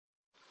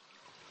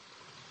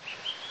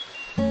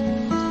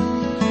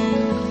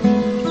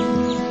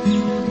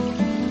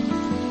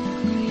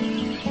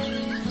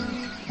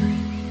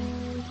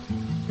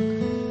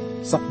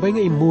Sakbay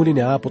nga imuli ni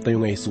Apo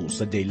tayo nga Jesus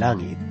sa jay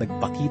langit,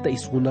 nagpakita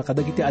isuna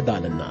kadagiti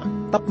adalan na,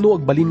 tapno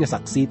agbalin nga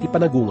saksi ti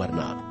panagungar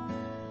na.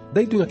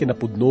 Dahito nga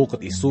kinapudno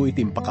kat isu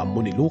iti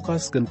impakamo ni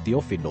Lucas kan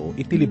Teofilo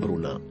iti libro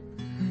na.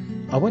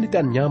 Awan iti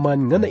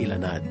anyaman nga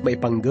nailanad,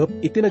 maipanggap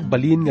iti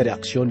nagbalin nga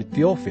reaksyon ni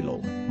Teofilo,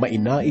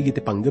 mainaig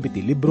iti panggap iti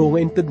libro nga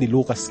inted ni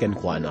Lucas ken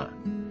Juana.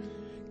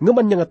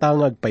 Ngaman niya nga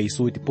tangag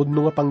paisu iti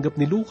pudno nga panggap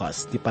ni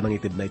Lucas, ti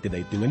panangitid na iti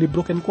dahito nga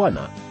libro ken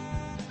Juana.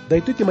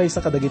 Dahito iti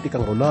maysa kadagiti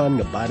kang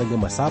runaan nga barang nga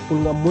masapul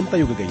nga amun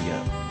tayo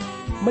gagaya.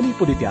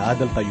 Manipod iti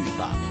adal tayo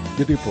ita,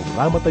 dito'y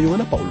programa tayo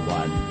nga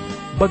napauluan,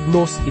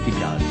 Bagnos iti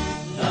Biyari.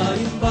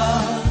 Naimba,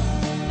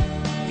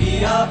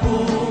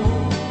 Apo,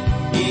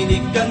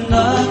 inig ka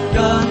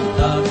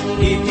nagkanta,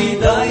 iti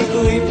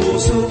daytoy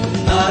puso.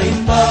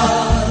 Naimba,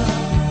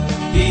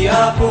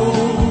 Apo,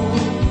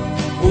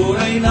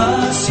 uray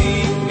na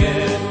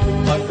singit,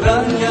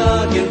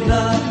 magranyagin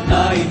na.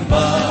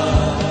 Naimba,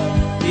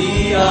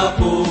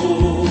 Apo,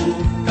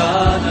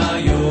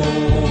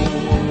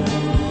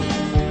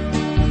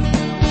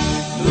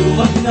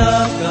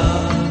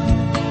 Lumagnaka,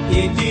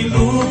 iti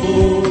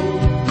lubo,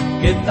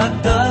 ket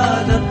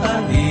adda na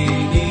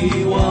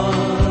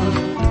taniniwan.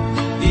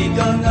 Di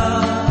ka nga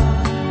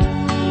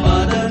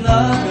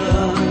madanaga,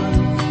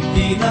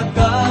 di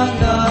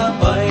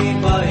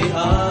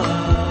nagkanabaybay-an.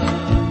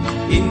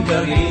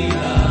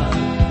 Inkarina,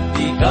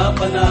 di ka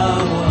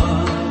panawa,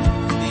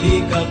 di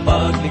ka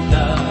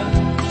pagligtan.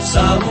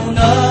 Sa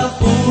una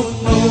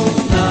puno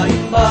na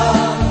imba,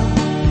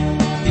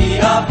 di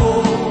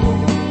Apo,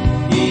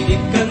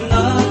 inig ka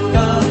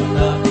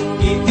nagkanta,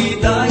 iti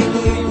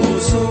daytoy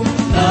puso.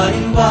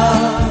 Naimba,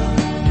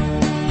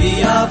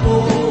 di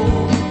Apo,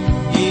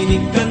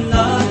 inig ka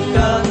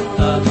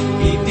nagkanta,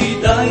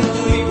 iti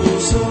daytoy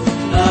puso.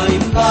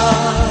 Naimba,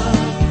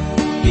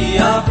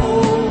 di Apo,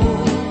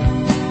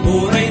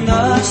 uray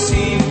na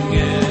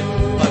singit,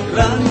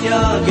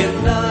 magranyagin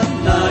na.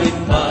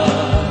 Naimba,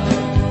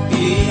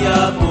 di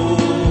Apo,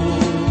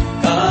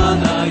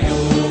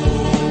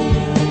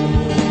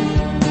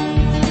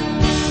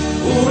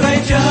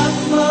 diyan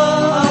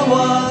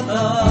maawatan,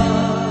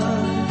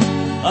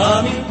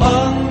 aming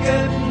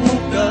panggap mo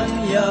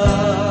kanya.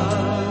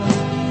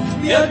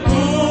 Biyag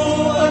ko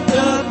at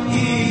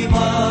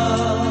ima,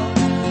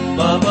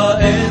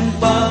 babaen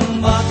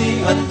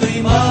pamati at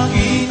to'y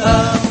makita.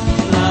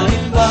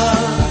 Naimba,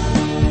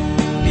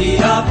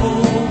 di Apo,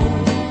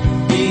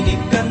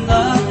 inig ka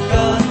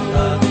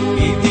nagkanta,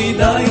 iti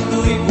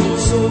daytoy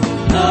puso.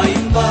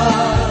 Naimba,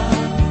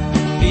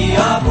 di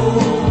Apo,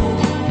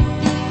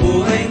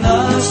 uray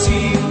na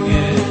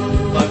singit,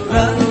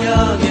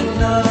 magranyagin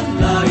na.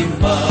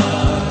 Naimba,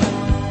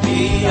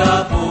 di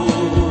Apo,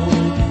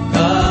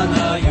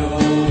 kanayo.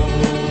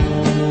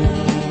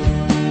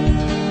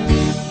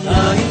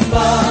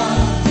 Naimba,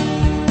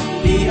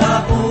 di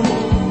Apo,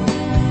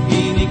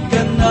 inig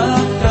ka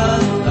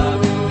nagkanta,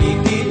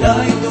 iti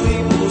daytoy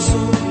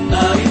puso.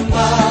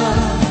 Naimba,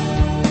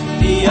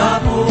 di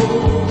Apo,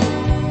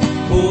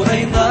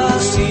 uray na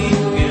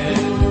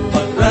singit,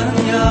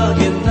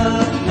 magranyagin na.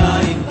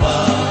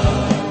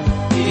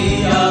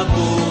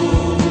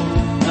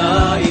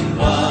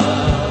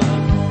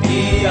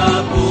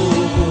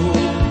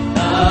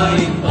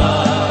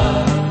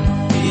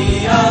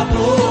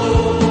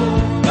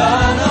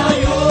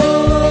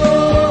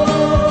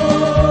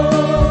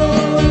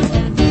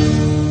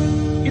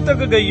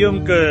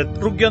 Gagayom ket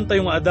rugyan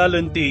tayo nga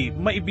adalan ti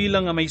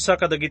maibilang nga maysa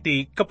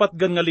kadagiti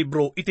kapatgan nga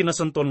libro iti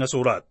nasanton nga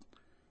surat.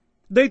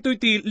 Daytoy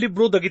ti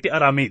libro dagiti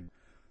aramid.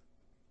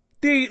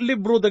 Ti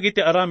libro dagiti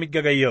aramid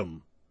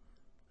gagayom.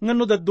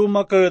 Ngano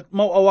dadduma ket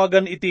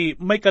mauawagan iti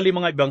may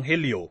kalimang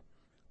ebanghelyo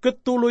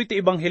ket tuloy ti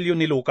ebanghelyo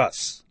ni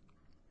Lucas.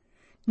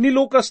 Ni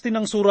Lucas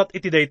tinang surat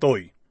iti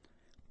daytoy.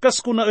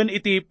 Kas kunaan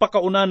iti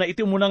pakauna na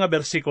iti umuna nga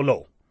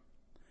bersikulo.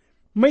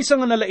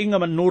 Maysa nga nalaing nga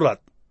manurat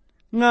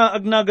nga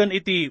agnagan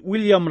iti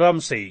William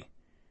Ramsey,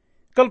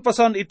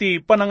 kalpasan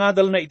iti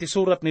panangadal na iti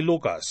surat ni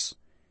Lucas.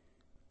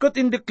 Ket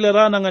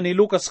indeklara na nga ni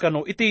Lucas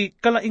kano iti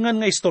kalaingan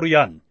nga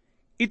istoryan,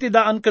 iti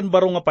daan ken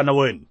baro nga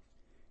panawen.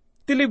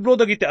 Ti libro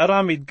dagiti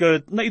aramid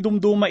ket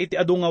naidumduma iti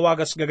adu nga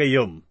wagas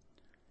gagayom.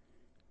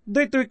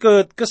 Daytoy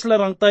ket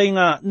kaslarang tay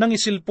nga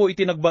nangisilpo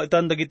iti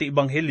nagbaetan dagiti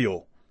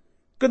ebanghelyo,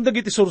 ken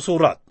dagiti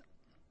sursurat.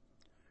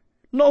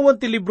 Noowan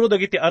ti libro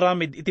dagiti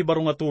aramid iti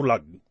baro nga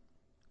tulag,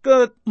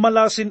 ket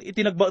malasin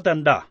iti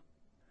nagbaetanda.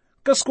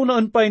 Kas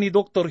kunaan pay ni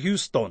Dr.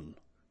 Houston,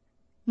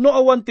 no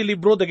awan ti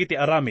libro dagiti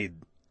aramid,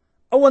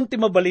 awan ti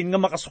mabalin nga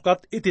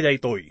makasukat iti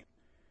daytoy.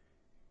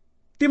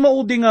 Ti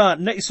maudi nga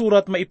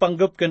naisurat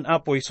maipanggep ken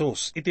Apo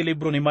Hesus iti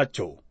libro ni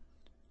Matthew,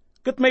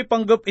 ket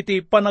maipanggep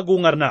iti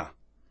panagungar na,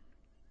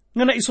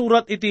 nga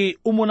naisurat iti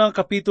umunang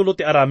kapitulo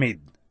ti aramid.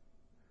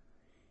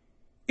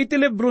 Iti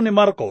libro ni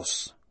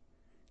Marcos,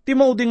 ti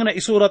maudi nga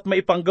naisurat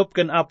maipanggep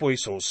ken Apo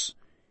Hesus,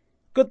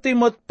 ket ti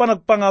met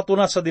panagpangato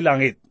na sa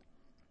dilangit.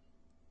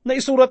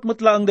 Naisurat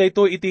met laeng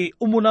daytoy iti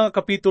umuna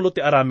kapitulo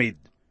ti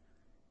aramid.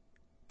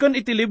 Ken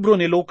iti libro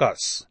ni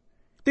Lucas,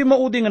 ti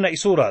maudi nga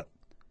naisurat,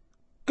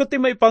 ket ti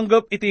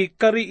maipanggep iti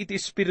kari iti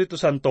Espiritu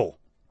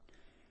Santo.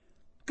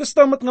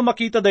 Kastamat nga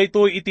makita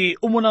daytoy iti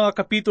umuna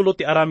nga kapitulo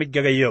ti aramid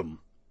gagayem.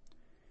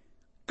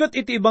 Ket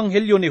iti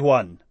ebanghelyo ni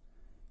Juan,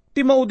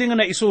 ti maudi nga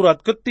naisurat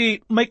ket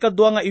ti may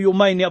kadwa nga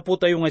iumay ni Apo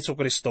tayo nga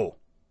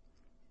Jesu-Kristo.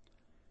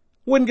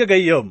 Wen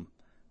gagayem,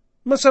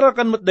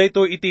 masarakan met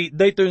daytoy iti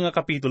daytoy nga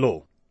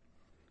kapitulo.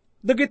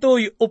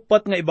 Dagitoy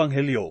upat nga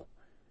ebanghelyo.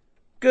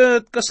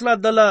 Ket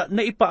kasladala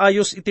na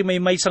ipaayos iti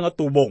maysa nga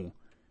tubong.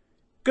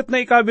 Ket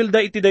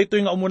naikabilda iti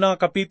daytoy nga umuna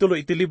nga kapitulo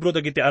iti libro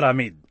dagiti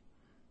aramid.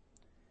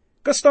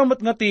 Kastamat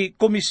nga ti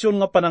komisyon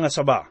nga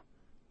panangasaba.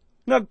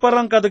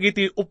 Ngagparang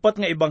kadagiti upat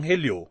nga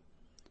ebanghelyo,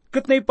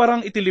 ket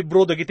naiparang iti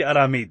libro dagiti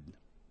aramid.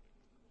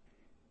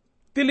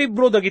 Ti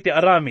libro dagiti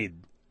aramid,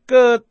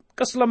 ket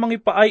kaslamang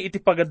ipaay iti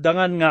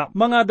pagaddangan nga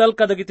mangadal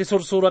kadagiti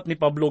sursurat ni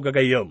Pablo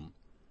gagayem.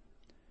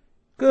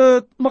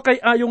 Ket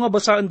makayayo nga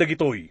basaan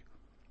dagitoy.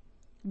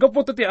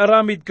 Gapot iti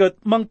aramid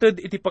ket mangted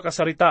iti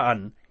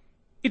pakasaritaan,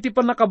 iti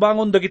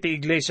panakabangon dagiti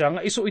iglesia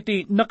nga isu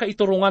iti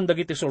nakaiturungan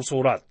dagiti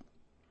sursurat.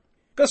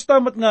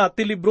 Kastamat nga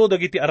ti libro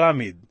dagiti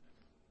aramid,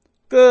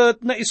 ket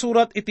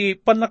naisurat iti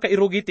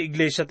panakairugi ti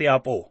iglesia ti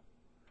Apo.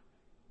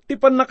 Ti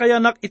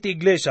panakayanak iti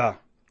iglesia,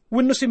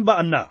 wenno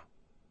simbaan na.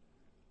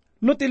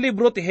 No ti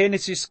libro ti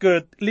Henesis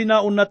ket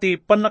linaon na ti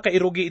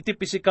panakairugi iti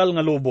pisikal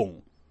nga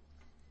lubong.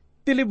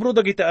 Ti libro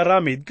dagiti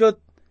aramid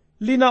ket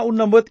linaon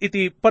na met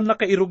iti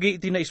panakairugi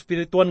iti na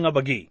espirituan nga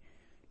bagi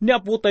ni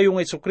Apo tayo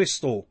nga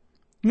Jesu-Kristo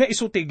nga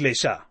isu ti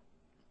iglesia.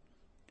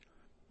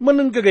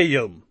 Manen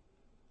gagayem,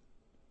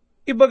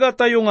 ibaga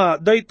tayo nga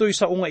daytoy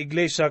sa nga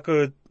iglesia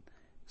ket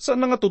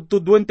saan nga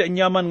tudtudwen ti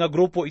anyaman nga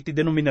grupo iti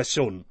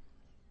denominasyon.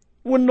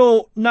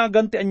 Wenno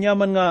nagan ti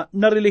anyaman nga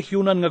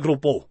narelihiyonan nga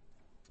grupo.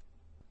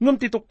 Ngem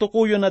ti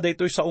tuktukuyo na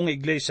daytoy sa nga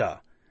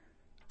iglesia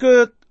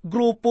ket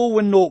grupo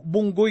wenno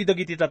bunggoy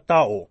dagiti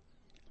tattao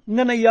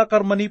nga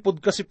nayakar manipod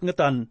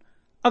kasipngetan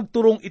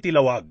agturong iti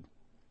lawag.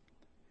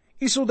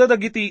 Isuda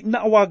dagiti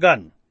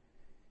naawagan.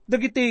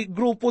 Dagiti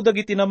grupo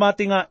dagiti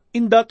namati nga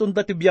indaton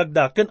dati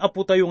biagda ken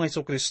Apo tayo nga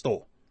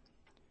Jesu-Kristo.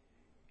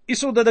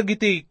 Isuda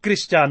dagiti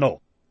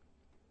Kristiyano.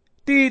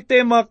 Ti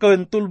tema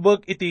ken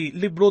tulbag iti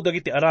libro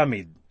dagiti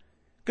aramid.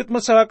 Ket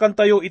masarakan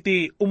tayo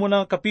iti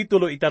umunang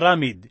kapitulo iti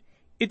aramid,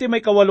 iti may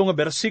 8 nga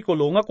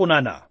bersikulo nga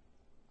kunana.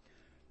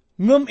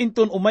 Ngem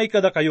inton umay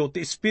kada kayo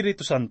ti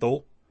Espiritu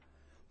Santo,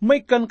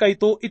 may kan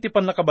kayto iti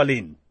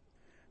panakabalin.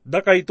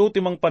 Da kayto ti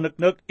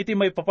mangpaneknek iti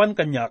may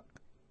papankanyak,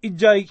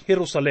 ijay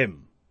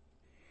Jerusalem.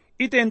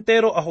 Iti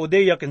entero a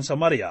Judea ken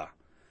Samaria,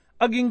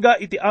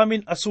 agingga iti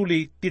amin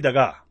asuli ti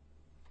daga.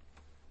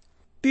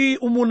 Ti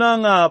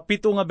umuna nga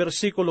 7 nga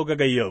bersikulo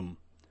gagayem,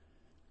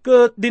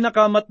 ket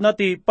dinakamat na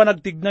ti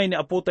panagtignay ni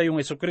Apo tayo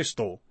nga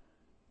Jesu-Kristo,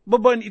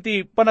 babaan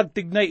iti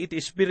panagtignay iti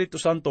Espiritu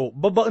Santo,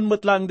 babaan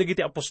metlang dagiti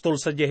apostol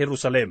sa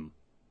Jerusalem.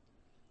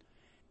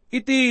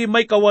 Iti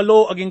may 8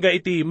 agingga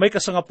iti may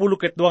 10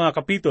 ket 2 nga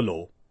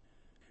kapitulo,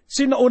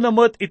 sinauna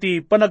met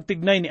iti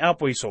panagtignay ni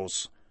Apo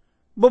Isos,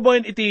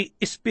 babaan iti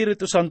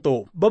Espiritu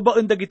Santo,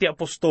 babaan dagiti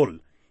apostol,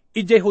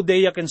 ijay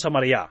Judea ken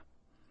Samaria.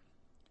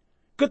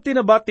 Ket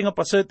tinabati nga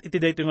paset iti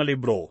daytoy nga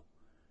libro,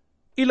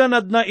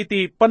 ilanad na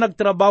iti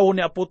panagtrabaho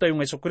ni Apo tayo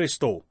nga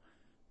Jesu-Kristo,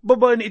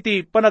 babaan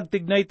iti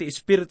panagtignay ti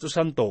Espiritu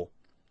Santo,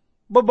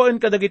 babaan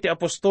kadagiti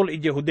apostol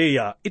iti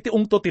Judea, iti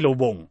ungto ti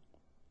lubong.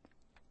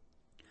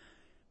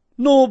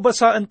 No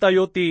basaan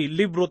tayo ti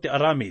libro ti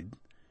aramid,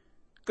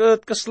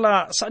 ket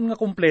kasla saan nga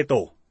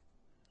kumpleto.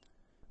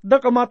 Da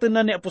kamaten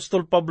na ni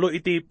Apostol Pablo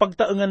iti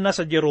pagtaengan na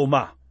sa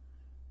Roma.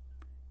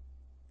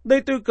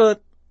 Daytoy ket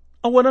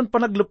awanan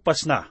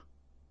panaglepas na.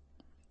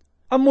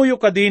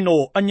 Amuyo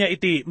kadino anya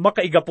iti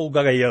makaigapo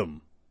gagayem.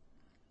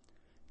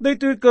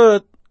 Daytoy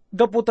ket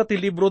gaputa ti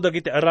libro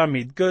dagiti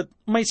aramid ket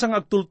maysa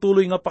nga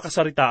agtultuloy nga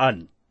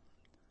pakasaritaan.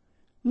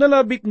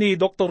 Nalabit ni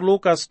Dr.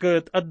 Lucas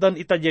ket addan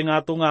itadya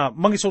nga to nga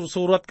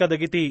mangisursurat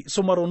kadagiti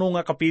sumaruno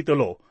nga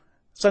kapitulo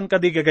san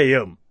kadi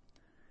gagayem.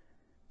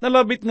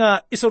 Nalabit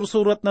nga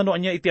isursurat na no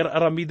anya iti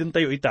aramiden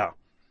tayo ita.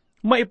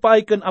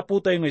 Maipaay ken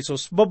Apo tayo nga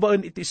Isus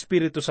babaan iti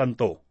Espiritu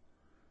Santo.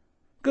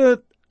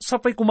 Ket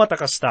sapay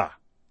kumatakas ta.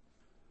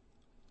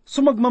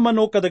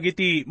 Sumagmamano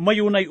kadagiti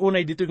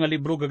mayunay-unay dito nga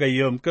libro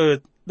gagayem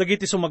ket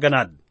dagiti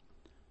sumaganad.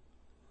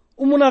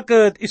 Umuna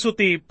ket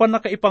isuti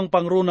panakaipang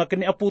pangruna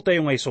ken ni Apo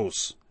tayo nga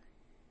Isus.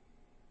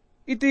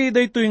 Iti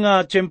daytoy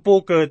nga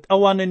tiyempo ket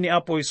awanen ni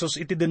Apo Isus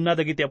iti denna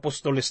dagiti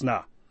apostoles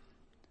na.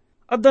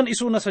 Addan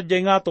isuna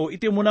sadyay nga to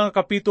iti umuna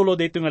nga kapitulo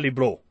daytoy nga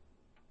libro.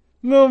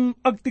 Ngem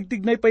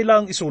agtigtignay pay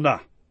lang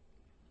isuna.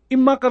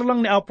 Immakar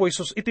lang ni Apo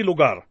Isus iti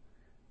lugar.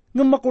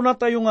 Ngem makuna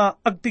tayo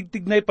nga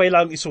agtigtignay pay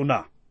lang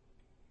isuna.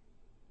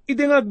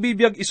 Iti nga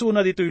agbibiyag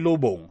isuna dito'y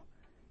lubong.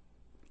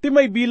 Ti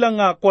may bilang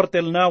nga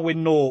kwartel na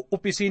wenno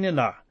opisina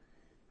na,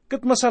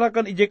 ket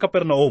masarakan iti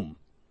Capernaum.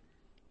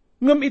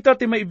 Ngem ita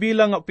ti may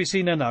bilang nga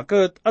opisina na,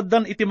 ket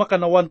addan iti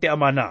makanawan ti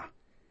amana.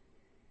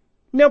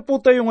 Ni Apo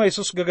tayo nga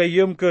Isus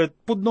gagayem ket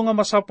pudno nga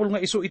masapul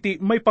nga isu iti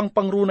may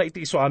pangpangruna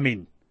iti isu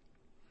amin.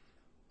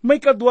 May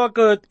kadwa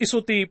ket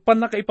isu ti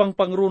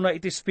panakaipangpangruna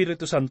iti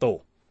Espiritu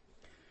Santo.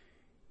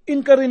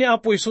 Inkari ni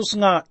Apo Isus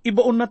nga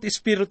ibaon na ti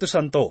Espiritu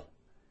Santo.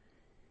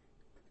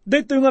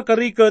 Dito nga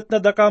karikat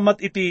na dakamat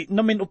iti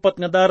naminupat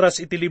nga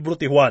daras iti libro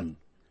ti Juan.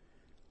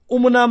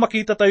 Umuna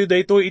makita tayo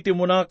dito iti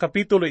muna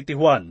kapitulo iti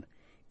Juan,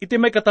 iti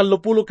may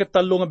 33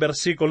 nga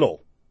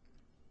bersikulo.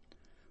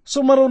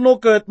 Sumaruno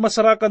ket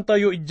masarakan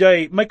tayo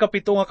ijay may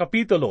 7 nga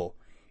kapitulo,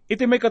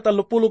 iti may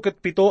 37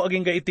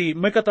 aging ga iti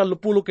may 39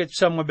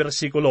 nga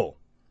bersikulo.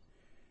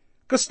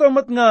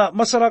 Kastamat nga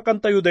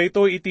masarakan tayo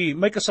dayto iti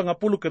may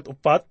 94,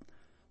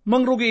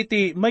 mangrugi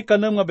iti may 6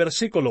 nga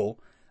bersikulo,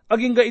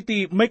 aging ga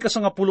iti may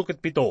 97.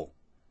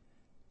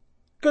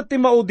 Ket ti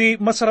maudi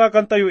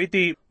masarakan tayo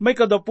iti may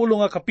 20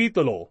 nga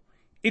kapitulo,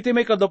 iti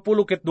may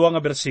 22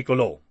 nga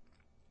bersikulo.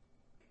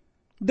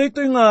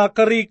 Dayto nga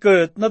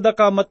kariket na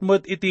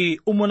dakamatmet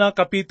iti umuna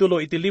kapitulo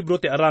iti libro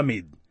ti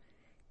Aramid,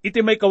 iti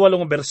may 8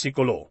 nga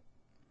bersikulo.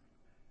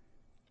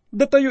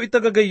 Datayo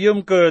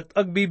itagagayem ket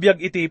agbibiyag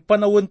iti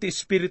panawon ti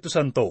Espiritu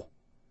Santo.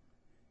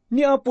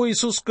 Ni Apo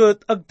Isus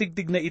ket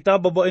agtigtig na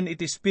itababaen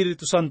iti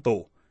Espiritu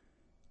Santo,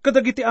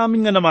 kadagiti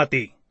amin nga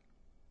namati.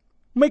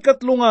 May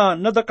 3 nga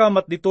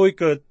nadakamat ditoy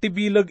ket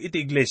tibilag iti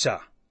iglesia.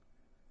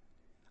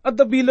 At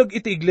dabilag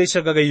iti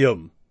iglesia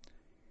gagayem.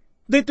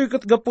 Daytoy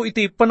ket gapo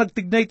iti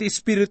panagtignay ti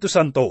Espiritu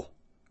Santo.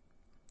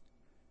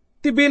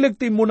 Tibilag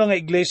ti muna nga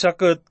iglesia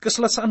ket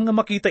kaslasaan nga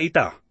makita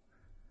ita.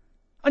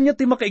 Anya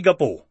ti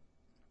makaigapo.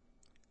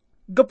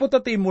 Gapo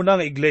ti muna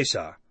nga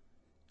iglesia,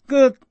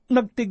 ket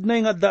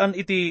nagtignay nga daan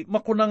iti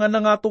makunangan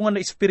nga nga na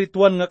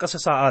espirituan nga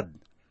kasasaad.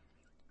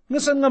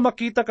 Ngasan nga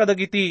makita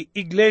kadagiti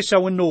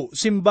iglesia wenno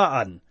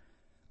simbaan,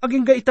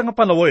 aging ga ita nga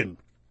panawin.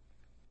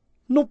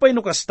 Nupay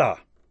no kasta,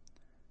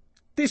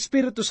 ti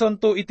Espiritu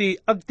Santo iti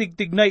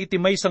agtigtignay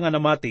iti maysa nga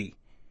namati,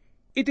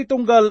 iti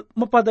tunggal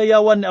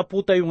mapadayawan ni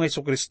Apo tayo nga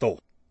Jesu-Kristo.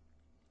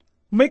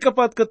 May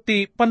kapat ket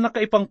ti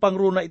panakaipang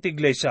pangruna iti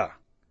iglesia.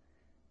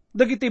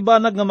 Dagiti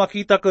banag nga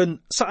makita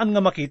ken saan nga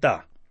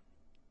makita.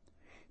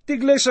 Ti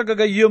iglesia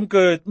gagayem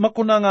ket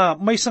makuna nga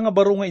maysa nga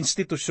baro nga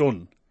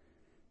institusyon.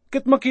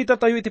 Ket makita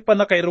tayo iti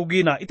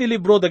panakairugina iti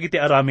libro dagiti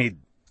Aramid.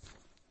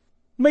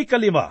 May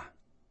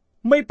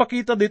 5, may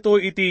pakita dito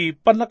iti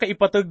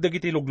panakaipateg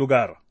dagiti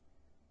luglugar.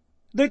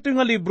 Dito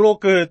nga libro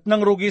ket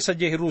nangrugi sa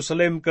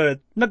Jerusalem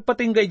ket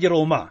nagpatinggay di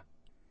Roma.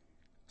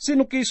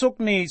 Sinukisok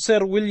ni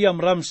Sir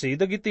William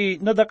Ramsey dagiti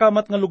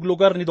nadakamat nga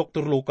luglugar ni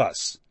Dr.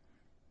 Lucas.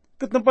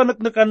 Ket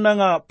napanaknakan na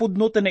nga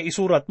pudnoten na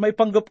isurat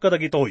maipanggap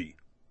kadagitoy.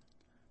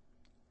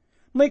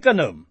 May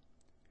 6,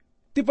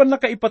 ti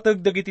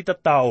panakaipateg dagiti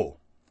tattao.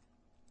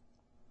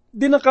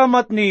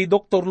 Dinakamat ni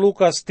Dr.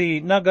 Lucas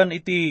ti nagan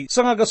iti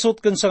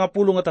sangagasot ken 10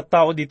 nga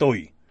tattao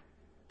ditoy.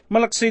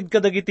 Malaksid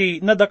kadagiti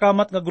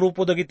nadakamat nga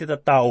grupo dagiti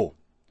tattao.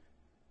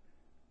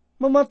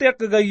 Mamatiak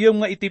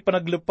kagayem nga iti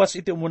panaglepas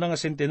iti umuna nga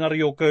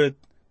sentenaryo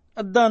ket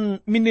addan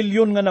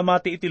minilyon nga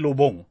namati iti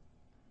lubong.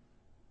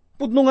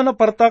 Pudno nga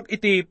napartak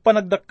iti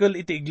panagdakkel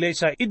iti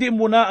iglesia, idi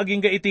muna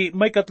aging ga iti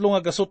may 4 nga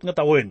gasot nga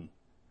tawen.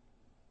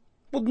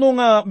 Pudno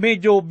nga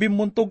medyo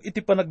bimuntog iti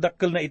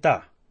panagdakkel na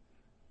ita.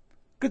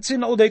 Ket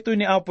sinauday ito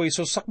ni Apo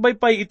Isus, sakbay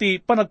pay iti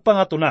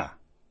panagpangato na.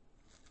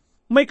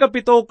 May 7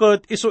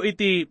 ket iso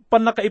iti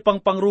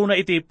panakaipang pangruna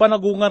iti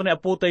panagungar ni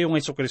Apo tayo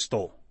nga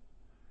Jesu-Kristo.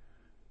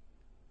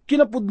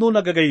 Kinapudno na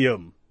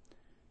gagayem.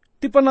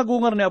 Ti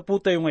panagungar ni Apo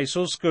tayo nga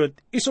Isus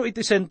ket iso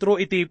iti sentro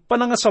iti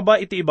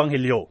panangasaba iti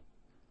ebanghelyo.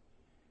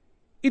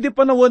 Idi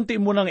panawan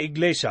ti muna nga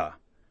iglesia,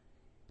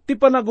 ti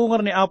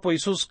panagungar ni Apo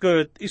Isus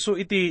ket iso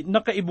iti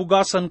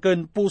nakaibugasan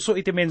ken puso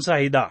iti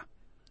mensahe da.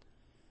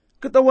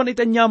 Katawan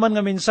iti anyaman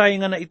nga mensahe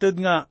nga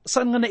naited nga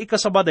saan nga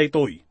naikasaba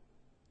daytoy.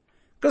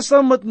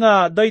 Kasamat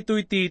nga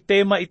daytoy ti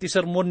tema iti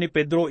sermon ni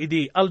Pedro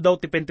idi aldaw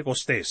ti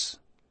Pentecostes.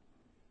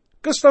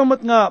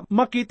 Kasamat nga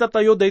makita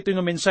tayo daytoy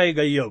nga mensahe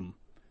gayem,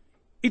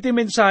 iti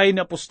mensahe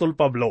ni Apostol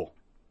Pablo.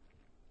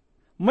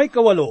 May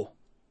 8,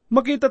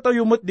 makita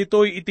tayo met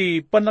ditoy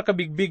iti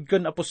panakabigbig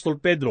ken Apostol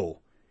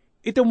Pedro,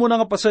 iti muna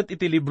nga paset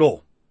iti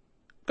libro.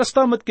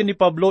 Kastamat ken ni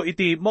Pablo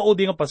iti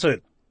maudi nga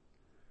paset.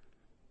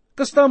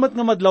 Kastamat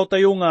nga madlaw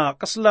tayo nga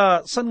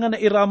kasla san nga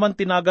nairaman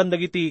tinagan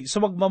dagiti sa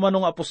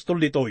magmamanong apostol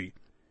ditoy.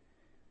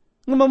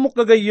 Nga mamuk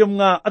kagayem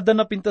nga adda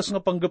napintas nga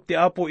panggap ti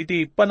Apo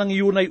iti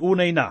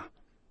panangyunay-unay na,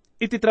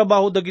 iti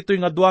trabaho dagitoy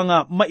nga dua nga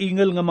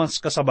maingel nga mas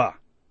kasaba.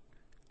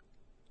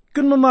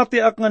 Kun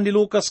mamatiak nga ni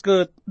Lucas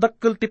ket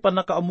dakkel ti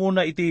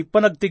panakaamuna iti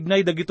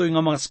panagtignay dagitoy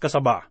nga mga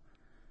kasaba.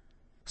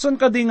 San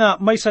kadi nga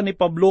maysa ni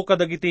Pablo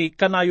kadagiti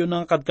kanayo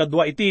ng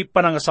kadkadwa iti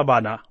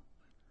panangasabana.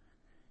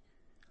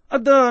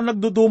 Adda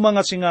nagduduma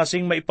nga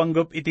singasing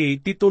maipanggap iti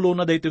titulo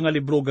na daytoy nga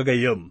libro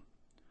gagayem.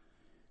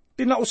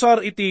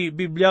 Tinausar iti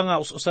Biblia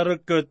nga usar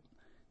ket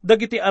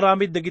dagiti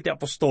aramid dagiti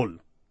apostol.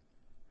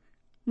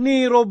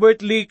 Ni Robert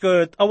Lee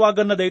ket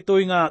awagan na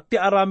daytoy nga ti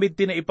aramid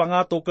ti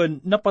naipangato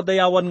ken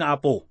napadayawan nga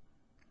Apo.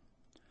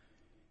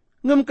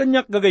 Ngam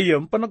kanyak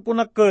gagayem,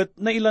 panagkunak ket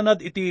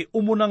nailanad iti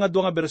umuna nga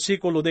 2 nga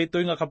bersikulo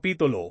daytoy nga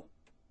kapitulo.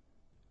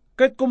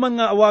 Ket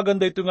kuman nga awagan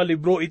daytoy nga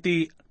libro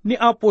iti ni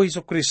Apo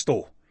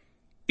Jesu-Kristo,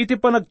 iti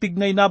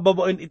panagtignay na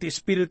babaen iti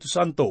Espiritu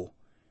Santo,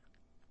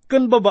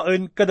 ken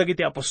babaen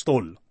kadagiti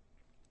apostol.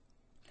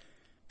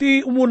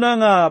 Ti umuna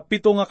nga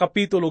 7 nga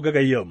kapitulo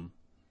gagayem,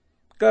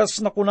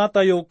 Kas nakuna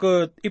tayo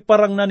ket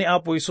iparang na ni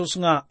Apo Isus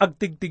nga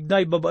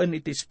agtigtignay babaan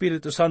iti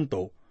Espiritu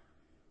Santo,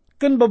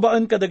 ken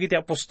babaan kadagiti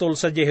apostol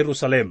sa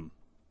Jerusalem.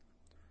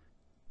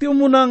 Ti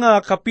umuna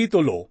nga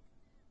kapitulo,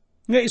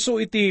 nga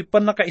isu iti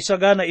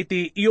panakaisagana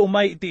iti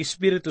iumay iti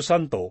Espiritu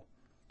Santo,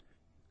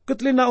 ket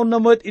linaon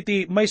namet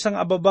iti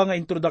maysang ababa nga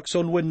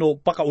introduksyon wenno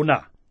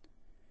pakauna.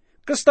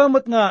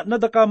 Kastamat nga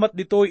nadakamat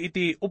ditoy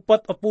iti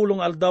 40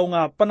 aldaw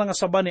nga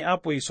panangasaba ni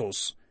Apo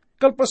Isus,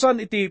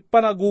 kalpasan iti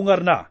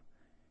panagungar na,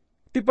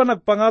 ti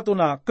panagpangato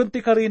na ken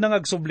ti karinang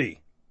agsubli.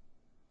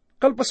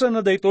 Kalpasan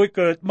na daytoy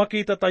ket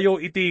makita tayo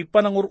iti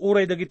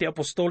panangururay dagiti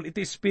apostol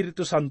iti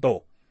Espiritu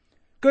Santo,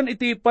 ken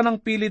iti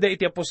panangpili da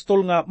iti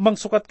apostol nga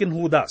mangsukat ken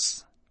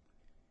Judas.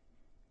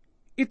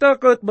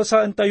 Ita ket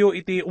basaan tayo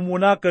iti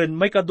umuna ken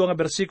may kadwa nga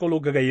bersikulo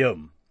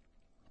gagayem.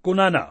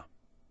 Kunana,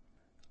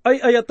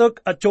 ay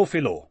ayatek at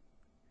Teofilo,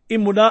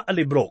 imuna a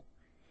libro.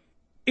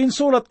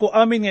 Insulat ko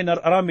amin nga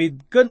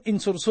nararamid ken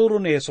insursuro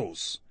ni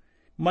Jesus,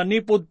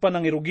 manipod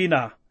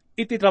panangirugina,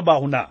 iti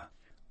trabaho na,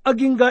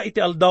 agingga iti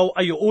aldaw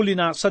ay uuli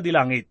na sa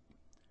dilangit.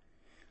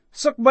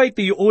 Sakbay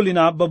ti uuli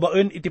na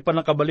babaen iti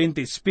panakabalin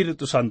ti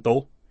Espiritu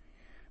Santo,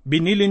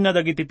 binilin na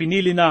dagiti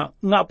pinili na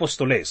nga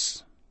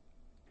apostoles.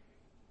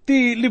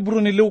 Ti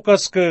libro ni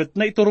Lucas ket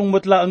na iturong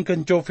matlaan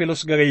ken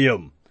Teofilos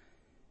gagayem,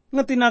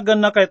 nga tinagan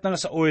na kahit nga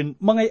saon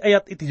mangay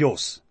ayat iti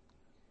Diyos.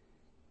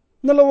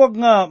 Nalawag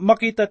nga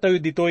makita tayo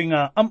ditoy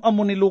nga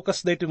amamo ni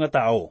Lucas dayto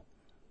nga tao.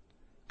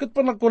 Ket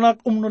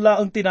panagkunak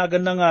umnula ang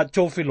tinagan na nga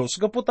Teofilos,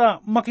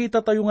 gaputa makita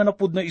tayo nga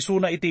napud na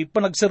isuna iti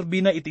panagserbi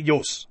na iti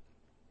Diyos.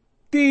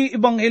 Ti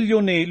ebanghelyo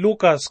ni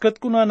Lucas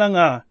ket kunana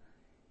nga,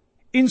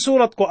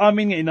 insurat ko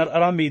amin nga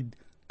inararamid,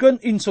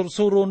 ken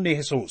insursuro ni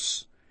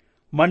Jesus,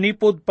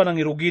 manipod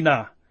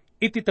panangirugina,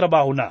 iti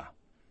trabaho na.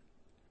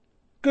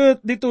 Ket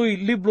ditoy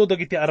libro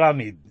dagiti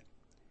aramid.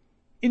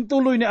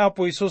 Intuloy ni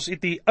Apo Isus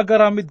iti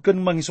agaramid ken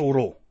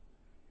mangisuro.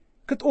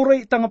 Ket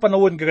uray ita nga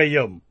panawon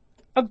gagayem,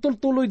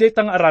 agtultuloy day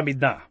tang aramid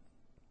na.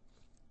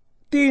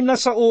 Ti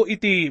nasao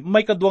iti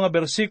may kadwa nga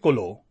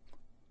bersikulo,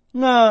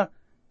 nga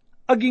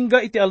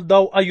agingga iti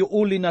aldaw ay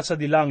uuli na sa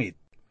dilangit.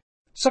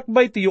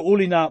 Sakbay ti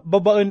uuli na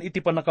babaen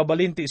iti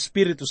panakabalin ti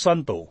Espiritu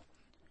Santo.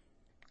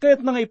 Kaya't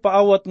nga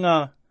ipaawat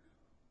nga,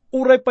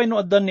 uray pay no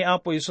addan ni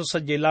Apo Isus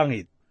sa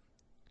langit.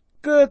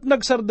 Ket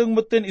nagsardeng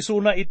meten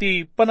isuna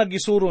iti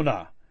panagisuro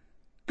na,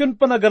 ken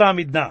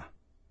panagaramid na.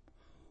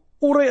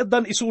 Uray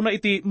addan isuna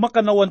iti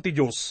makanawan ti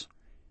Diyos,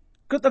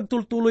 ket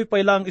agtultuloy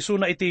pay lang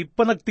isuna iti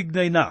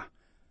panagtignay na,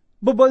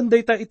 babaan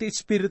dayta iti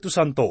Espiritu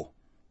Santo.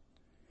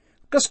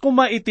 Kas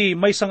kuma iti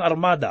maysang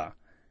armada,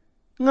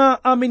 nga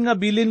amin nga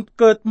bilin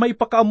ket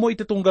maipakaamo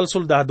iti tunggal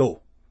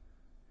soldado.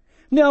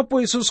 Ni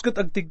Apo Isus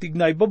ket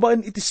agtigtignay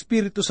babaan iti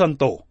Espiritu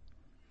Santo.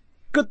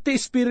 Ket ti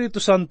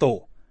Espiritu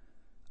Santo,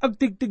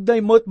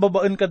 agtigtignay mo't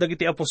babaan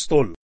kadagiti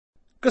apostol,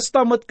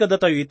 kastamat kada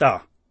tayo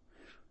ita.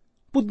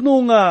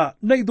 Pudno nga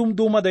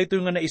naidumduma dayto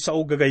nga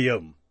naisao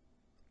gagayem.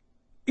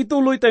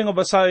 Ituloy tayo nga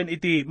basahin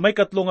iti may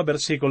 3 nga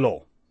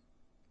bersikulo.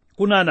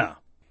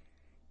 Kunana,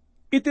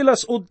 iti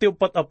lasod ti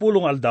 40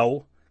 aldaw,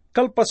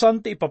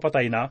 kalpasan ti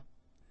ipapatay na,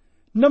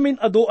 namin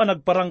ado ang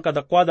nagparang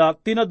kadakwada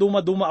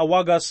tinaduma-duma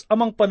awagas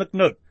amang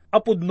paneknek,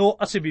 apudno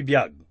a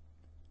sibibiyag.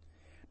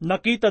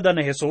 Nakita da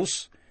ni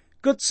Jesus,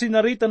 ket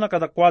sinarita na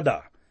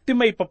kadakwada, ti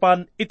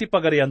maipapan iti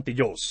pagarian ti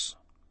Diyos.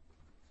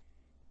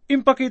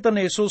 Impakita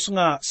ni Jesus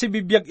nga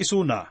sibibiyag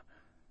isuna,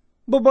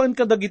 babaan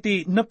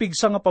kadagiti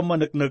napigsa nga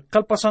pamaneknek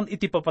kalpasan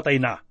iti papatay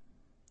na.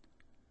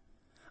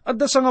 At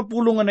da sa nga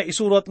pulo nga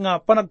naisurat nga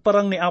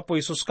panagparang ni Apo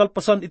Isus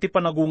kalpasan iti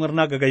panagungar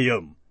na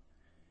gagayem.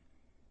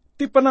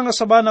 Ti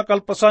panangasaba na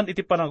kalpasan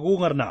iti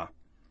panagungar na,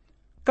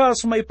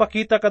 kas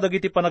maipakita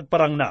kadagiti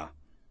panagparang na.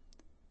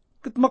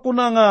 Ket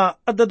makuna nga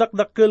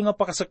adadakdakkel nga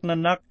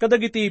pakasaknan na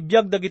kadagiti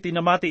biyag dagiti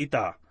namati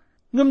ita,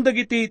 ngem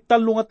dagiti 3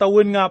 nga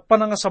tawen nga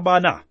panangasaba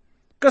na,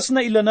 kas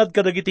nailanad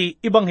kadagiti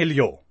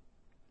ebanghelyo.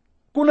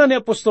 Kuna ni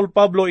Apostol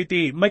Pablo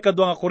iti may 2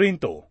 nga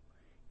Korinto,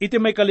 iti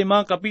may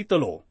 5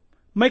 kapitulo,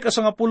 may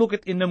 10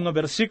 nga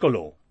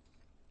bersikulo.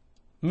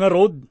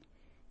 Ngarod,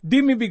 di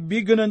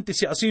mibigbiganan ti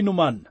si asino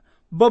man,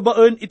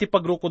 babaen iti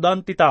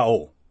pagrukodan ti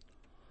tao.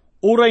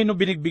 Uray no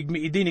binigbig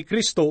mi idi ni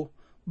Kristo,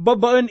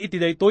 babaen iti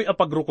daytoy a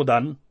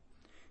pagrukodan,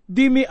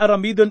 di mi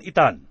aramidon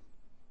itan.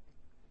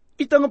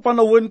 Ita nga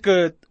panawon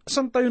ket,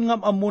 santayon nga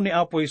ammo ni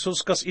Apo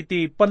Isus kas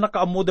iti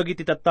panakaammo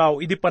dagiti tattao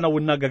idi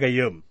panawon na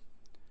gagayem.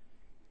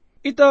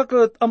 Ita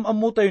ket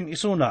amammo tayon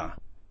isuna,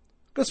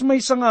 kas may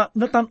nga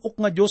natanok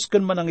nga Diyos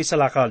ken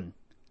manangisalakan.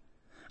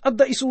 At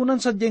da isunan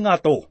sa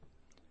nga to,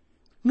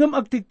 ngam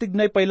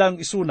agtigtignay pay lang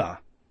isuna,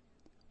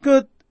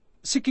 ket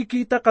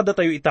sikikita kada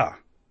tayo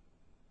ita.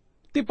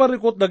 Ti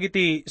parikot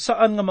dagiti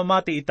saan nga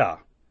mamati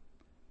ita,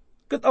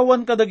 ket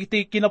awan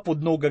kadagiti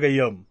kinapudno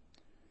gagayem.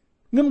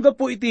 Ngam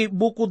gapo iti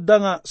bukod da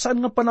nga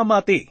saan nga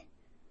panamati.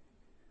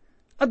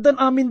 At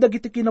dan amin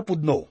dagiti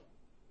kinapudno.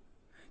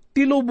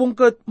 Ti lubong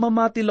ket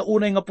mamati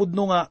launay nga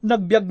pudno nga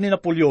nagbiag ni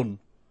Napoleon.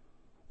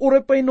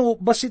 Uray pay no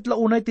basit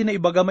launay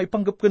tinaibaga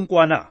maipanggap ken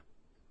kuana.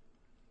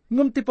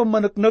 Ngam ti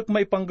pamaneknek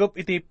maipanggap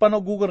iti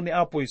panagugar ni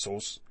Apo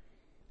Isus,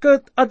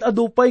 Kat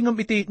ad-adupay ngam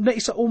iti na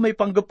isa umay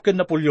panggap ken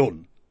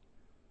Napoleon.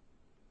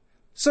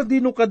 Sa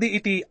dino kadi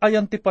iti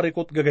ayan ti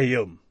parikot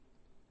gagayem.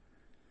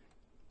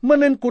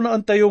 Manen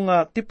kunaan tayo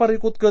nga ti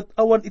parikot ket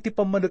awan iti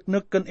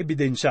pamaneknek ken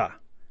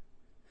ebidensya.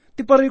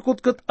 Ti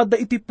parikot ket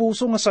adda iti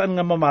puso nga saan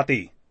nga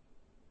mamati.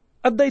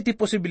 Adda iti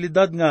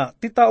posibilidad nga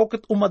ti tao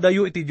ket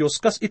umadayo iti Dios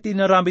kas iti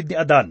naramid ni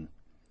Adan.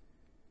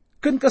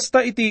 Ken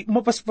kasta iti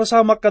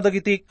mapaspasamak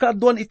kadagiti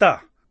kaaduan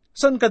ita.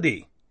 San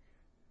kadi?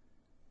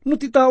 No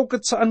ti tao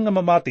ket saan nga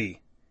mamati,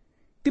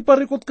 ti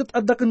parikot ket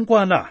adda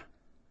kenkwana,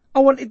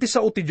 awan iti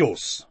sao ti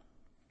Dios.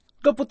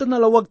 Kaputan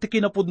nalawag ti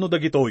kinapudno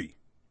dagitoy.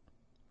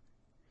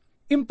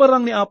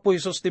 Imparang ni Apo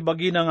Isos ti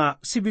bagina nga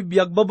si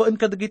bibiyag babaan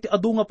kadagiti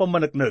adu nga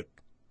pamaneknek.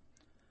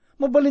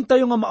 Mabalin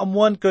tayo nga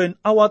maamuan ken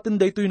awaten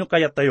daytoy no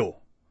kayat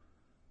tayo.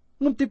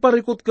 Ngem ti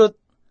parikot ket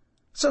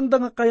sanda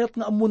nga kayat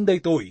nga amun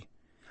daytoy,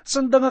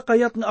 sanda nga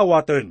kayat nga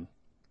awaten.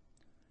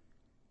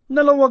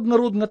 Nalawag nga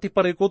rod nga ti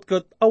parikot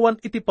ket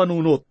awan iti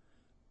panunot,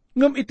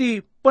 ngem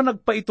iti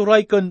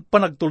panagpaituray ken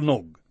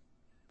panagtulnog.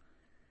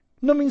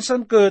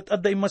 Naminsan ket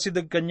adda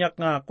imasideg kanyak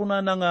nga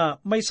kunana nga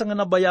maysa nga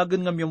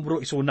nabayagen nga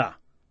miyembro isuna.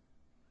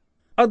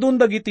 Adun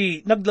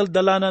dagiti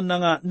nagdaldalanan na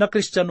nga na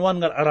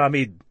Kristyanuan nga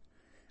aramid.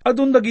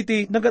 Adun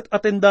dagiti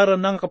nagat-atendaran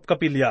na nga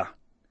kapkapilya.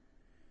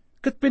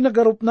 Ket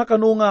pinagarup na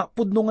kano nga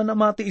pudno nga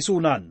namati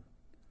isunan.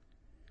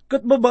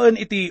 Ket babaan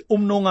iti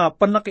umno nga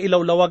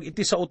panakailawlawag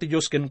iti sao ti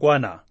Dios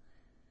kenkwana.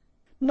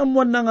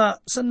 Namuan na nga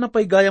san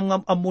napaygayam nga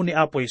ammo ni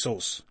Apo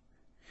Isos.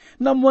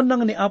 Namuan na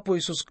nga ni Apo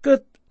Isos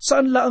ket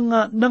saan laang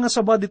nga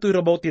nangasaba dito'y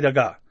rabaw ti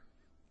daga.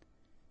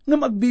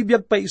 Ngam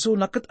agbibiyag pa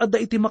isuna ket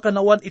adda iti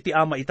makanawan iti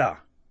ama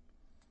ita.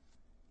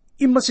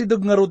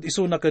 Imasideg nga rod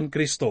isuna ken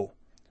Kristo.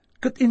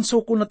 Ket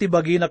insuko na ti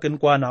bagina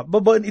kenkwana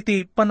babaan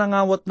iti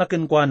panangawat na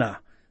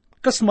kenkwana.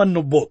 Kas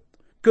manubot,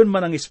 ken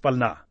manangispal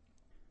na.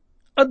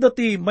 At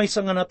dati may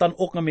nga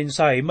natanok nga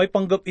mensahe, may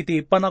panggap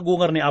iti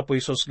panagungar ni Apo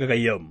Isos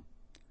gagayam.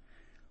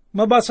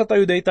 Mabasa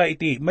tayo dayta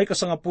iti may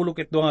kasangapulo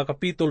ket dua nga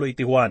kapitulo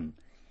iti Juan.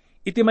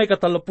 Iti may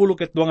katalapulo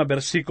ket dua nga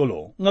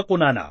bersikulo, nga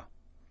kunana.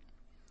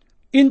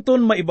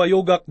 Inton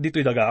maibayogak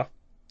dito'y daga,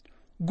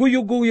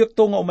 guyuguyak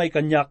to nga umay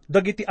kanyak,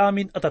 dagiti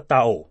amin at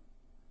tao.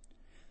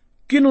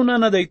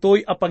 Kinunana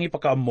daytoy a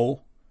pangipakaammo,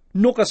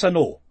 no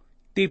kasano,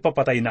 ti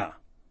papatay na.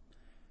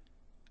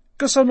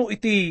 Kasano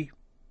iti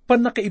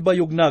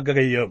panakaibayog na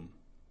gagayam.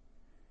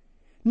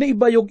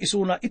 Naibayog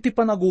isuna iti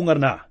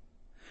panagungar na.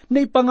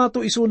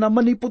 Naipangato isuna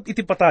manipod iti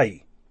patay.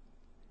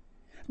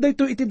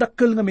 Dayto iti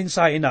dakkel nga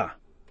mensahe na.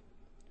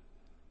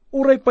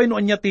 Uray pay no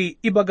anya ti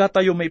ibaga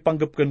tayo may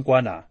panggap ken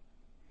kuana.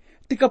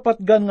 Ti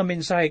kapatgan nga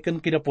mensahe ken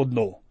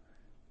kinapudno.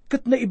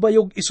 Ket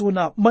naibayog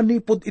isuna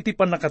manipod iti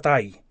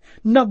panakatay.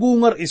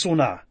 Nagungar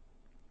isuna.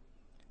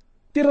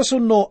 Ti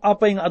rason no,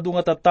 apay nga adu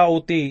nga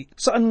tattao ti,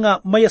 saan nga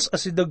mayas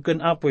asideg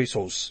ken Apo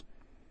Isos.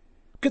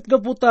 Ket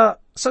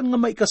gaputa, saan nga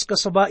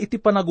maikaskasaba iti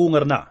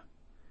panagungar na.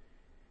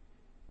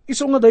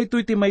 Isu nga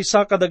daytoy ti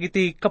maysa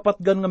kadagiti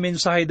kapatgan nga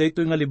mensahe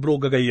daytoy nga libro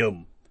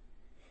gagayem.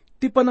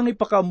 Ti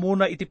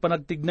panangipakaamuna iti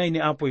panagtignay ni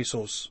Apo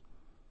Isos.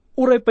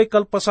 Uray pay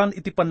kalpasan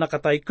iti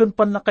panakatay ken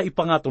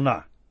panakaipangato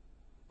na.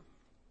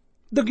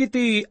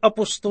 Dagiti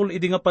apostol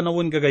idi nga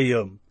panawon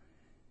gagayem.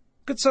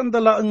 Ket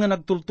sandalaan nga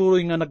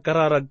nagtultuloy nga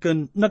nagkararag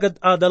ken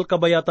nagadadal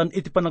kabayatan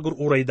iti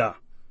panagururay da.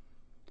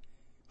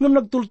 Ngem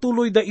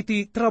nagtultuloy da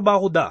iti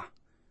trabaho da,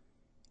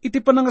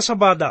 iti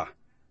panangasabada,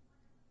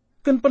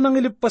 ken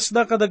panangilippas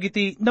da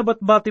kadagiti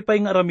nabatbati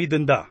pay nga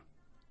aramiden da.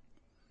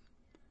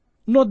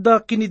 No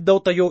da kinid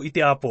daw tayo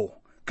iti Apo,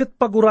 ket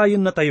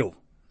pagurayen na tayo.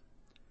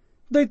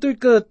 Daytoy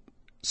ket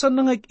san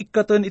nga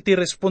ikkaten iti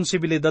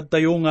responsibilidad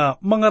tayo nga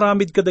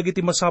mangaramid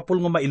kadagiti masapul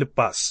nga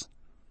mailippas.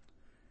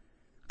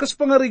 Kas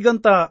pangarigan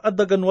ta at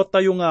daganwat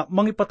tayo nga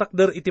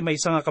mangipatakder iti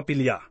maysa nga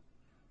kapilya.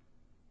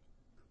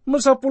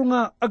 Masapul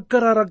nga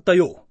agkararag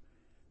tayo,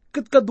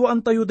 ket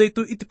kaduan tayo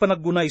dayto iti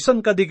panaggunay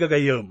san kadi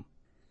gagayem.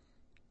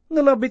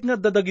 Nalabit nga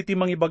dadagiti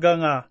mangibaga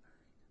nga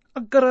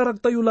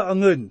agkararag tayo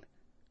laangen,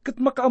 ket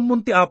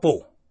makaammon ti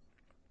Apo.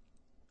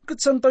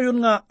 Ket san tayon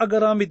nga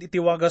agaramid iti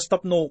wagas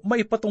tapno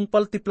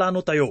maipatungpal ti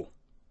plano tayo.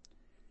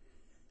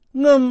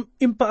 Ngam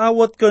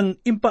impaawat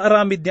ken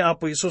impaaramid ni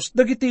Apo Isos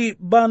dagiti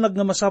banag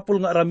nga masapul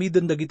nga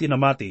aramiden dagiti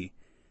namati.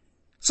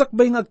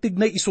 Sakbay nga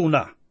agtignay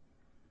isuna.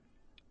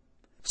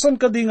 San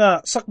kadi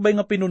nga sakbay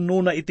nga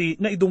pinununa iti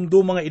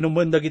naidumduma nga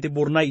inumen dagiti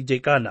burnay ijay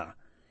kana.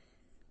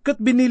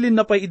 Ket binilin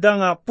na pay ida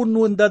nga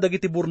punuan da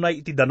dagiti burnay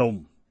iti danom.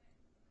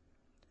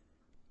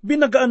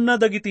 Binagaan na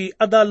dagiti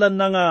adalan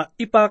na nga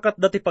ipakat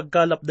dati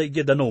pagkalap da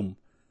ijay danom.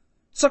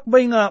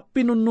 Sakbay nga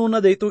pinununa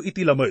dayto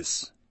iti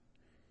lames.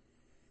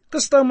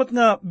 Kastamat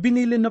nga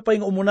binilin na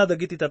pay nga umuna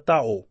dagiti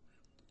tattao,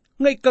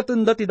 nga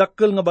ikatenda ti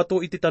dakkel nga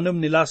bato iti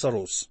tanem ni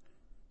Lazarus,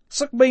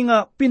 sakbay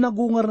nga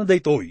pinagungar na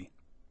daytoy.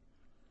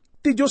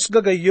 Ti Diyos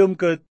gagayem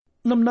ket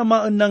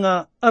namnamaan na nga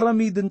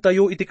aramiden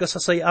tayo iti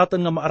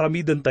kasasayatan nga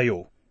maaramiden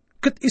tayo,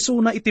 ket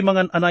isuna iti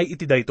mangan anay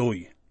iti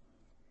daytoy.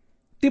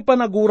 Ti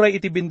panaguray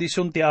iti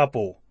bendisyon ti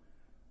Apo,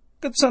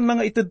 Kat saan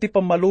nga ited ti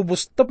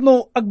pamalubos,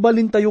 tapno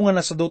agbalin tayo nga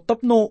nasado,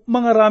 tapno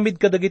mga ramid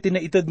kadagiti na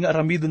ited nga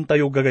aramidon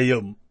tayo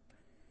gagayam.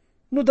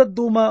 No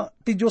dadduma,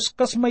 ti Diyos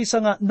kas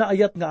maysa nga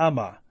naayat nga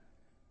ama,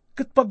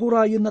 kat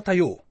pagurayan na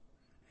tayo.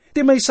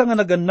 Ti maysa nga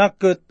naganak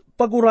kat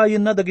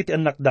pagurayan na dagiti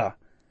anak da,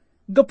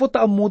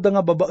 gaputa amuda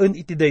nga babaen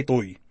iti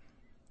daytoy,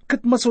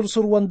 kat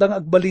masursurwan da nga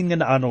agbalin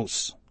nga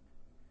naanos.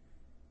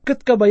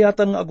 Kat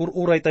kabayatan nga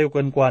agururay tayo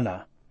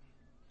kankwana,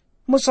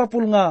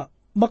 masapul nga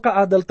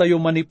makaadal tayo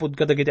manipod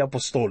kadagiti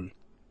apostol.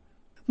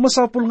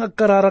 Masapul nga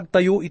agkararag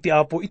tayo iti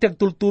apo iti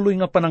agtultuloy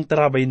nga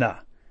panangtarabay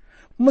na.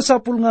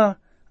 Masapul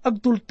nga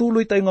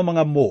agtultuloy tayo nga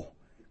mga mo,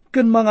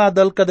 ken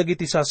mangadal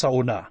kadagiti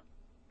sasauna.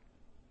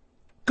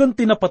 Ken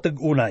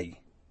tinapatag-unay,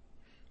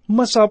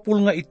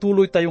 masapul nga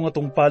ituloy tayo nga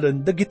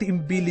tungpalan dagiti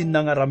imbilin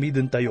na nga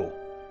ramiden tayo.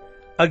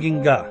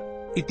 Agingga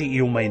iti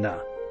iumay na.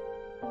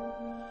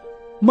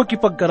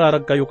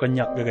 Makipagkararag kayo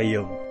kanyak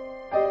gagayam.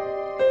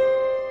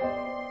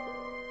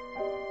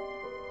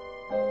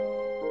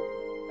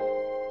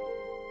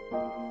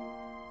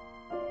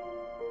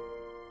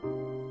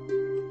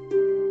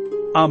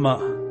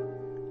 Ama,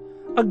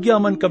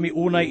 agyaman kami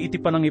unay iti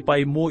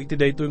panangipay mo iti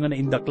daytoy nga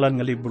naindaklan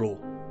nga libro.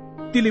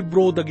 Ti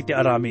libro dagiti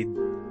aramid.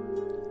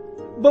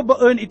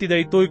 Babaan iti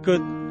daytoy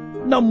ket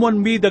naamuan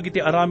mi dagiti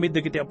aramid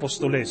dagiti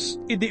apostoles.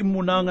 Idi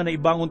imuna nga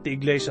naibangon ti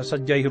iglesia sa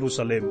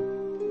Jerusalem.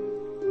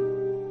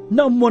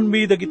 Naamuan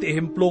mi dagiti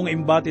ehemplo nga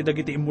imbati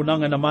dagiti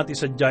imuna nga namati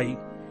sa Jai.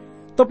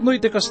 Tapno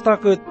iti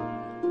kastaket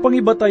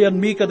pangibatayan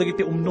mi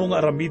kadagiti umno nga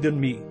aramiden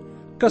mi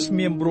kas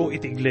miyembro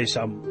iti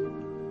iglesyam.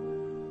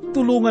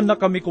 Tulungan na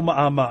kami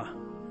kumaama,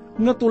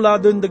 nga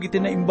tuladen dagiti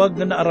naimbag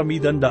nga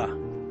naaramidan da.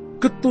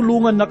 Ket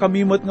tulungan na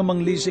kami met nga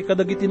manglisi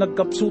kadagiti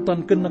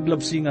nagkapsutan ken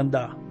naglabsingan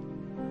da.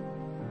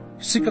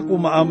 Sika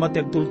kumaama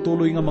ti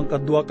agtultuloy nga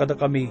mangkadwa kada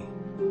kami.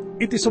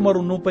 Iti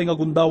sumarunupay nga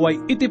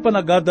gundaway iti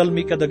panagadal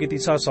mi kadagiti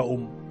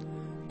sasaom.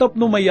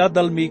 Tapno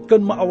mayadal mi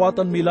ken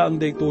maawatan mi laang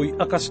daytoy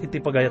akas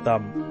iti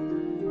pagayatam.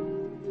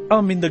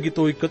 Amin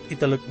dagitoy ket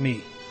italek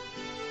mi.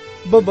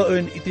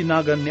 Babaen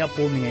itinagan ni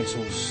Apo ni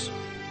Jesus.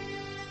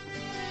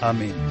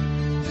 Amen.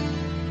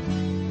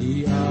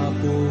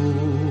 Iapo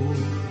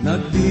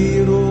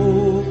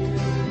nagbiro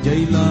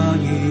jay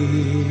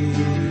langit,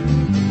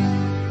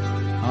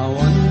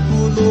 awan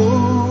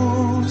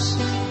pulos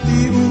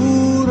di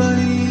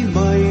uray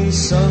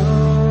maysa,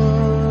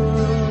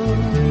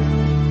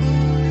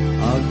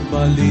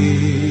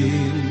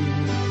 agbalin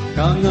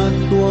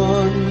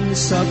kangatuan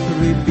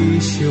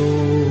sakripisyo,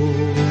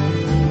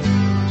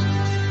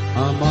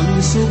 amang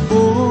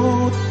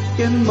subot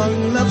ken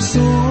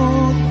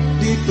manglapsot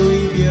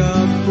dito'y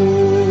biyak ko.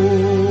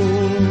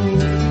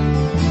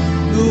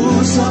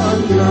 Saan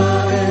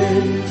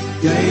laeng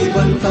jay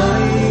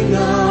bantay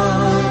nga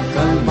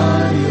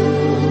Kalbaryo,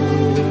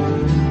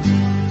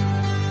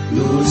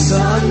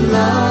 saan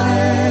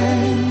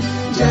laeng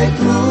jay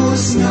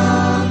krus nga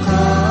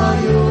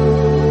kayo,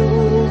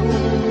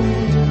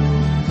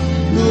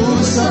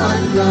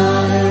 saan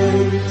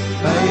laeng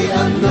kay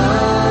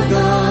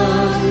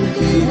anagan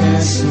ki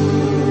Jesus.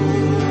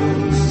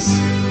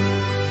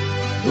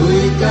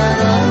 Uy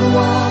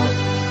karawa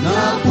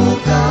na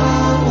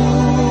pukautin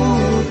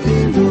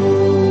mo,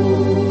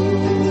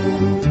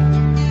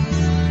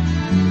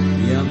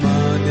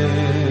 yamane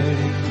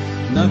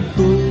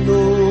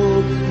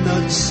nagtunog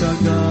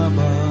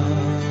nagsagama,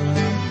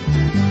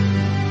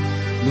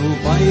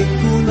 nupay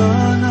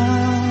kunana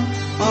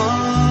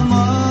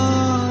ama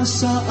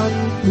saan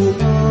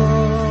kuma,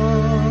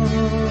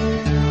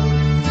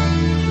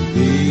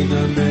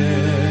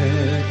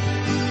 dinamet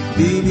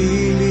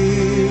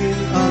dinilin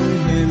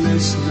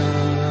angheles na,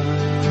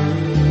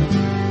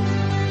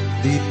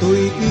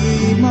 dito'y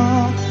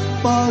ima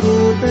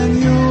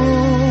parupenyo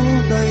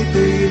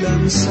daytoy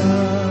lansa.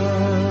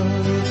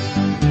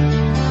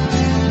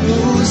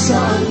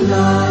 Saan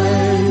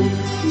laeng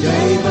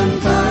jay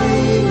bantay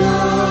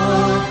nga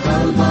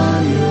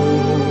Kalbaryo,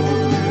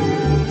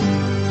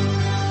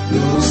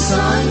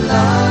 saan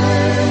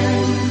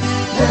laeng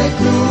jay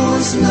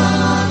krus nga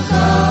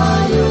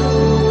kayo,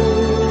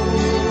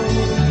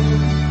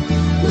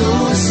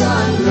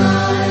 saan laeng